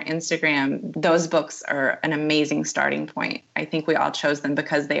out on our Instagram, those books are an amazing starting point. I think we all chose them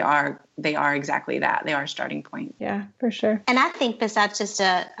because they are exactly that. They are a starting point. Yeah, for sure. And I think besides just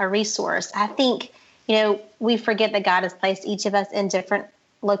a resource, I think, we forget that God has placed each of us in different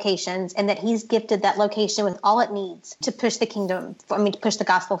locations and that he's gifted that location with all it needs to push the kingdom, to push the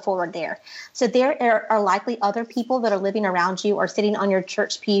gospel forward there. So there are likely other people that are living around you or sitting on your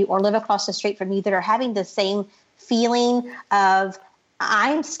church pew or live across the street from you that are having the same feeling of,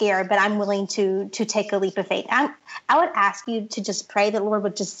 I'm scared, but I'm willing to take a leap of faith. I would ask you to just pray that the Lord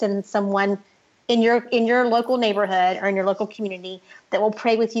would just send someone in your local neighborhood or in your local community that will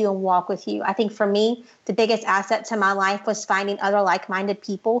pray with you and walk with you. I think for me, the biggest asset to my life was finding other like-minded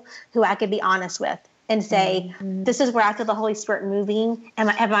people who I could be honest with and say, this is where I feel the Holy Spirit moving.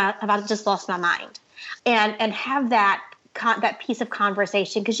 Have I just lost my mind? And have that piece of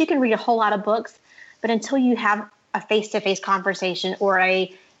conversation, because you can read a whole lot of books, but until you have a face-to-face conversation or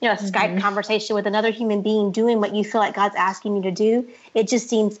a Skype conversation with another human being doing what you feel like God's asking you to do, it just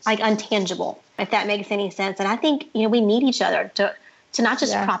seems like untangible, if that makes any sense. And I think, we need each other to not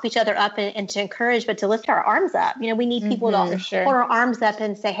just prop each other up and to encourage, but to lift our arms up. We need people to hold our arms up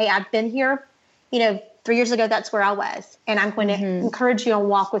and say, hey, I've been here, 3 years ago, that's where I was. And I'm going to encourage you and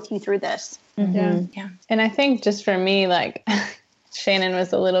walk with you through this. Yeah. And I think just for me, like Shannon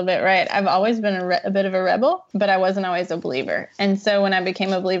was a little bit right. I've always been a bit of a rebel, but I wasn't always a believer. And so when I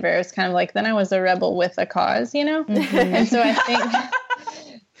became a believer, it was kind of like, then I was a rebel with a cause, And so I think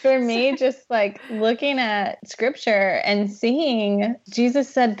for me, just like looking at scripture and seeing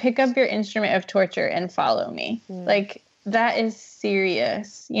Jesus said, pick up your instrument of torture and follow me. Like that is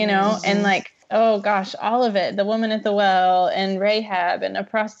serious, and like, oh gosh, all of it, the woman at the well and Rahab and a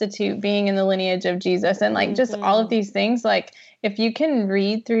prostitute being in the lineage of Jesus and like just all of these things, like if you can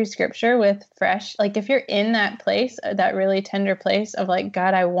read through scripture with fresh, like if you're in that place, that really tender place of like,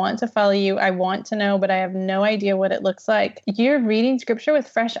 God, I want to follow you. I want to know, but I have no idea what it looks like. You're reading scripture with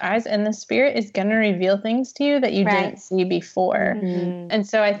fresh eyes and the Spirit is going to reveal things to you that you didn't see before. And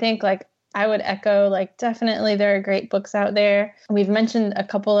so I think like, I would echo, like, definitely there are great books out there. We've mentioned a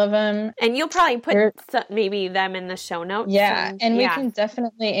couple of them. And you'll probably put maybe them in the show notes. Yeah, and we can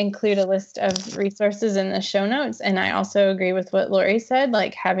definitely include a list of resources in the show notes. And I also agree with what Lori said,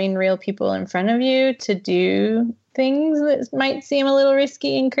 like having real people in front of you to do things that might seem a little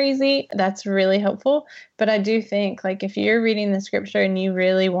risky and crazy, that's really helpful. But I do think, like, if you're reading the scripture and you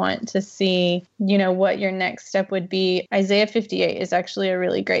really want to see, what your next step would be, Isaiah 58 is actually a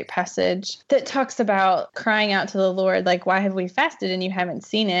really great passage that talks about crying out to the Lord, like, why have we fasted and you haven't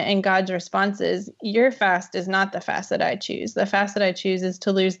seen it? And God's response is, your fast is not the fast that I choose. The fast that I choose is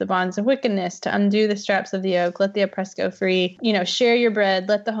to loose the bonds of wickedness, to undo the straps of the yoke, let the oppressed go free, share your bread,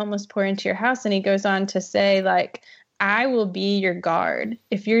 let the homeless pour into your house. And he goes on to say, like, I will be your guard.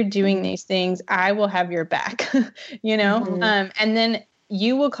 If you're doing these things, I will have your back, and then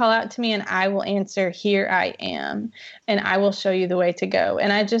you will call out to me and I will answer, here I am, and I will show you the way to go.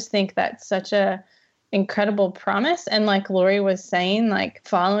 And I just think that's such a incredible promise. And like Lori was saying, like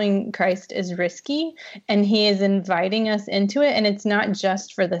following Christ is risky and he is inviting us into it. And it's not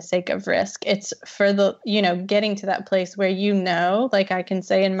just for the sake of risk. It's for the, getting to that place where, like I can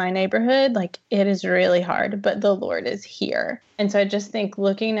say in my neighborhood, like it is really hard, but the Lord is here. And so I just think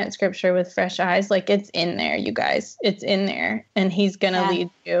looking at scripture with fresh eyes, like it's in there, you guys, it's in there and he's going to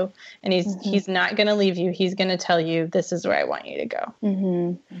lead you and he's not going to leave you. He's going to tell you, this is where I want you to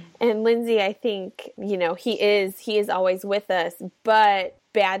go. And Lindsay, I think, he is always with us, but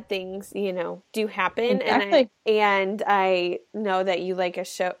bad things, do happen. Exactly. And I know that you like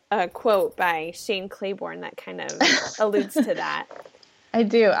a quote by Shane Claiborne that kind of alludes to that. I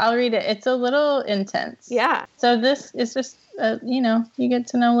do. I'll read it. It's a little intense. Yeah. So this is just, you get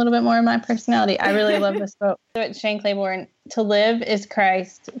to know a little bit more of my personality. I really love this quote. So it's Shane Claiborne. To live is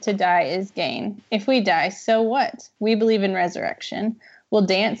Christ. To die is gain. If we die, so what? We believe in resurrection. We'll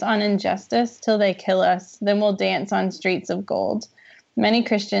dance on injustice till they kill us. Then we'll dance on streets of gold. Many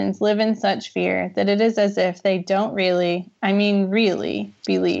Christians live in such fear that it is as if they don't really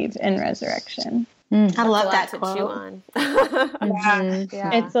believe in resurrection. I love that to quote. chew on.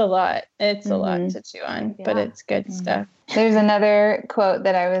 Yeah. It's a lot. It's a lot to chew on, but it's good stuff. There's another quote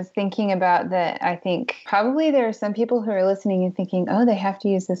that I was thinking about that I think probably there are some people who are listening and thinking, oh, they have to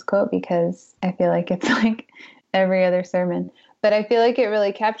use this quote because I feel like it's like every other sermon. But I feel like it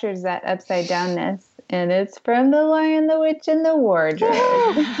really captures that upside downness. And it's from The Lion, the Witch, and the Wardrobe.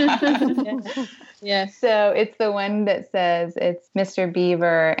 Yes. So it's the one that says it's Mr.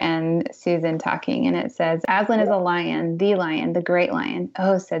 Beaver and Susan talking. And it says, Aslan is a lion, the great lion.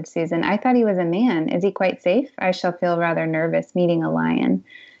 Oh, said Susan, I thought he was a man. Is he quite safe? I shall feel rather nervous meeting a lion.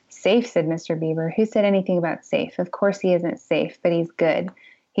 Safe, said Mr. Beaver. Who said anything about safe? Of course he isn't safe, but he's good.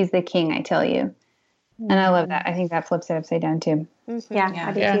 He's the king, I tell you. And I love that. I think that flips it upside down too. Yeah,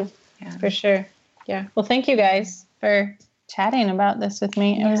 I do too. Yeah. For sure. Yeah. Well, thank you guys for chatting about this with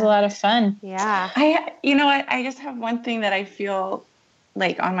me. It was a lot of fun. Yeah. You know what? I just have one thing that I feel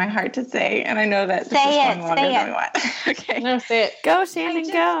like on my heart to say, and I know that this Say is it, going longer say than it. we want. Okay. No, say it. Go,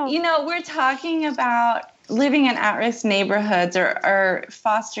 Shannon, go. We're talking about living in at-risk neighborhoods or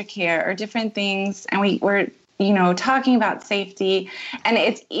foster care or different things, and we're talking about safety, and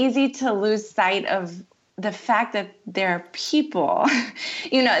it's easy to lose sight of the fact that they're people.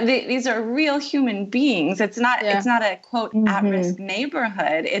 These are real human beings. It's not a quote at-risk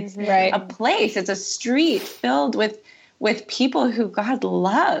neighborhood. It's a place. It's a street filled with people who God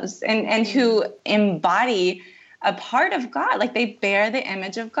loves and who embody a part of God. Like they bear the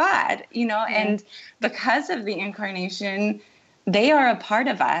image of God, and because of the incarnation, they are a part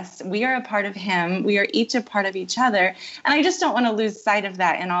of us. We are a part of him. We are each a part of each other. And I just don't want to lose sight of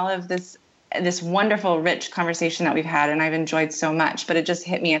that in all of this wonderful, rich conversation that we've had, and I've enjoyed so much. But it just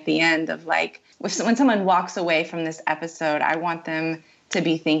hit me at the end of like, when someone walks away from this episode, I want them to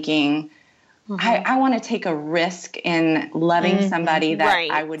be thinking, I want to take a risk in loving somebody that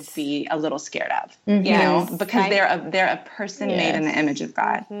I would be a little scared of, because they're a person made in the image of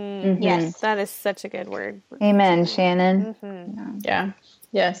God. Yes. That is such a good word. Amen, Shannon. Yeah.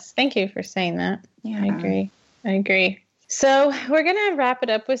 Yes. Thank you for saying that. Yeah. I agree. So we're going to wrap it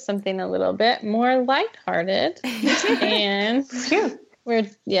up with something a little bit more lighthearted. And we're,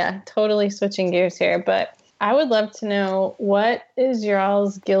 totally switching gears here. But I would love to know, what is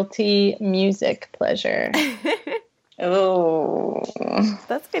y'all's guilty music pleasure? Oh.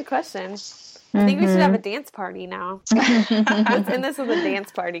 That's a good question. I think we should have a dance party now. Let's end this with a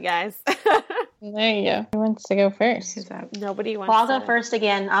dance party, guys. There you go. Who wants to go first? Nobody wants Well, I'll to. go first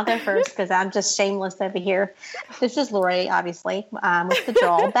again. I'll go first because I'm just shameless over here. This is Lori, obviously, with the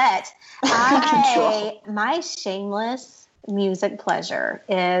Joel. But my shameless music pleasure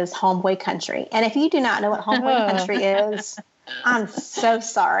is Homeboy Country. And if you do not know what Homeboy Country is, I'm so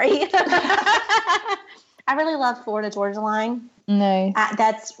sorry. I really love Florida Georgia Line. Nice.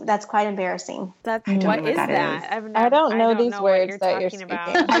 That's quite embarrassing. What know is what that that? I don't know these what words you're that you're talking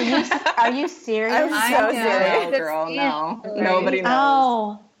speaking. about. Are you serious? I'm so serious. No, girl, no. Nobody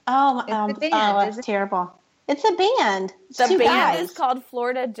knows. That's terrible. It's a band. The Two band guys. is called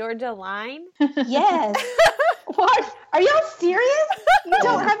Florida Georgia Line. Yes. What? Are y'all serious? You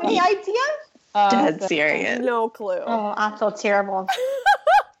don't have any idea? Dead serious. No clue. Oh, I feel terrible.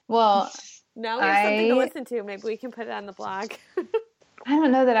 Well, Now we have something to listen to. Maybe we can put it on the blog. I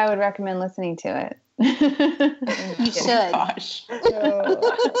don't know that I would recommend listening to it. You should. Gosh.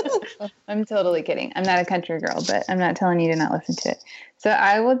 I'm totally kidding. I'm not a country girl, but I'm not telling you to not listen to it. So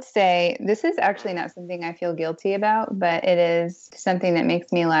I would say this is actually not something I feel guilty about, but it is something that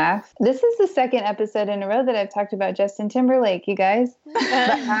makes me laugh. This is the second episode in a row that I've talked about Justin Timberlake, you guys.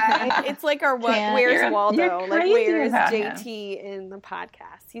 It's like our Where's Waldo? You're Like, crazy where's about JT in the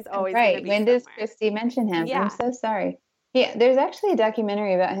podcast? He's always right. gonna be When does somewhere. Christy mention him? Yeah. I'm so sorry. Yeah, there's actually a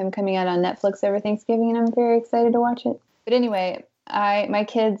documentary about him coming out on Netflix over Thanksgiving, and I'm very excited to watch it. But anyway, my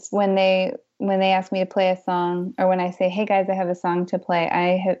kids, when they ask me to play a song, or when I say, "Hey guys, I have a song to play,"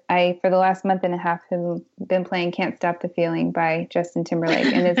 I for the last month and a half have been playing "Can't Stop the Feeling" by Justin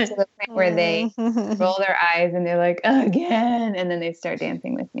Timberlake, and it's to the point where they roll their eyes and they're like, "Again," and then they start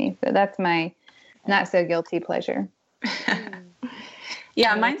dancing with me. So that's my not so guilty pleasure.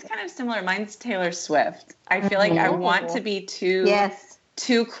 Yeah, mine's kind of similar. Mine's Taylor Swift. I feel like I want to be too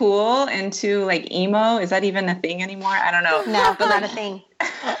too cool and too like emo. Is that even a thing anymore? I don't know. No, but not a thing.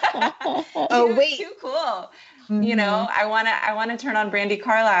 Oh, wait. Too cool. You know, I want to turn on Brandi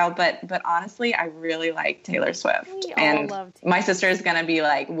Carlile, but honestly, I really like Taylor Swift. And my sister is going to be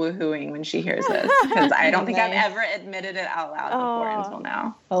like woohooing when she hears this, because I don't think I've ever admitted it out loud before until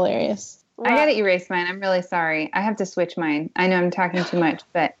now. Hilarious. I got to erase mine. I'm really sorry. I have to switch mine. I know I'm talking too much,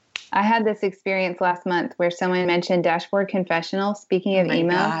 but I had this experience last month where someone mentioned Dashboard Confessional. Speaking of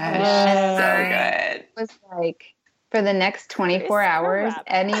emo. Gosh, so good. It was like, for the next 24 hours,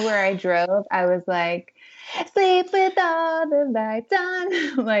 anywhere I drove, I was like, sleep with all the lights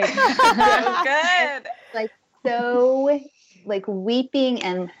on. Like, so good. Like, so, like, weeping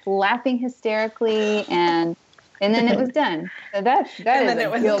and laughing hysterically, and then it was done. So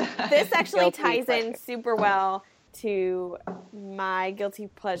this actually ties in super well to my guilty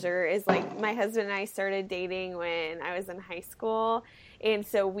pleasure. Is like, my husband and I started dating when I was in high school, and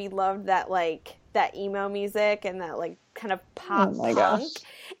so we loved that, like, that emo music and that, like, kind of pop punk. Gosh.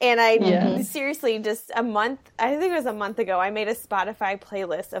 And I seriously, just I think it was a month ago, I made a Spotify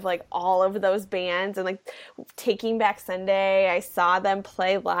playlist of like all of those bands, and like Taking Back Sunday, I saw them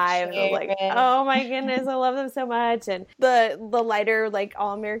play live, and I was like, oh my goodness, I love them so much. And the lighter, like,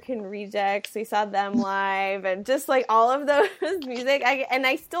 All American Rejects, we saw them live, and just like all of those music,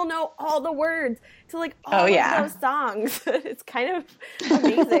 I still know all the words to like all of those songs. It's kind of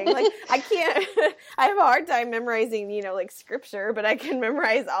amazing. Like, I have a hard time memorizing, you know, like scripture, but I can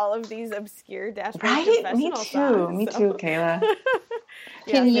memorize all of these obscure Dashboard Confessional songs. Me too, Kayla.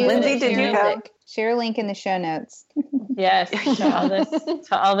 Lindsay, did you have? Share a link in the show notes. Yes, to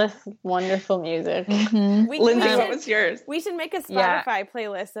all this wonderful music. Lindsay, what was yours? We should make a Spotify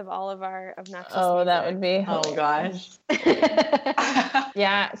playlist of all of our obnoxious music. That would be hilarious. Oh gosh.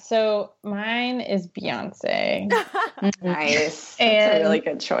 Yeah, so mine is Beyonce. Nice. And that's a really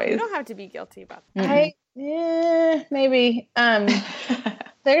good choice. You don't have to be guilty about that. Maybe.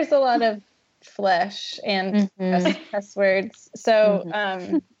 There's a lot of flesh and cuss words. So,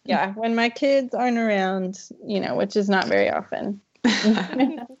 when my kids aren't around, you know, which is not very often,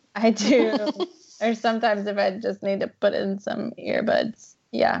 I do. Or sometimes if I just need to put in some earbuds,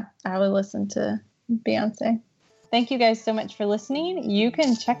 I would listen to Beyonce. Thank you guys so much for listening. You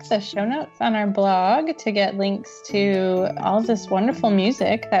can check the show notes on our blog to get links to all of this wonderful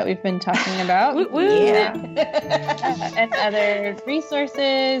music that we've been talking about. And other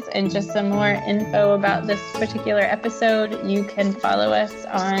resources and just some more info about this particular episode. You can follow us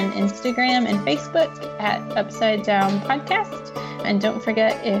on Instagram and Facebook at Upside Down Podcast. And don't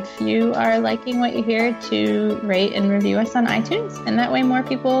forget, if you are liking what you hear, to rate and review us on iTunes. And that way more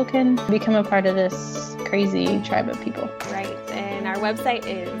people can become a part of this crazy tribe of people. Right. And our website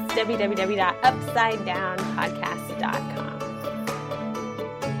is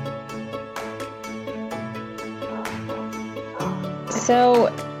www.upsidedownpodcast.com.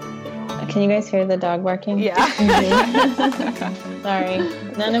 So, can you guys hear the dog barking? Yeah. Sorry.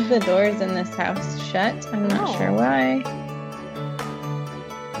 None of the doors in this house shut. I'm not sure why.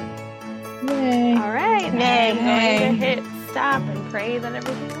 Yay. All right. I'm going to hit stop and pray that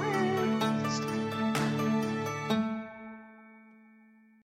everything works.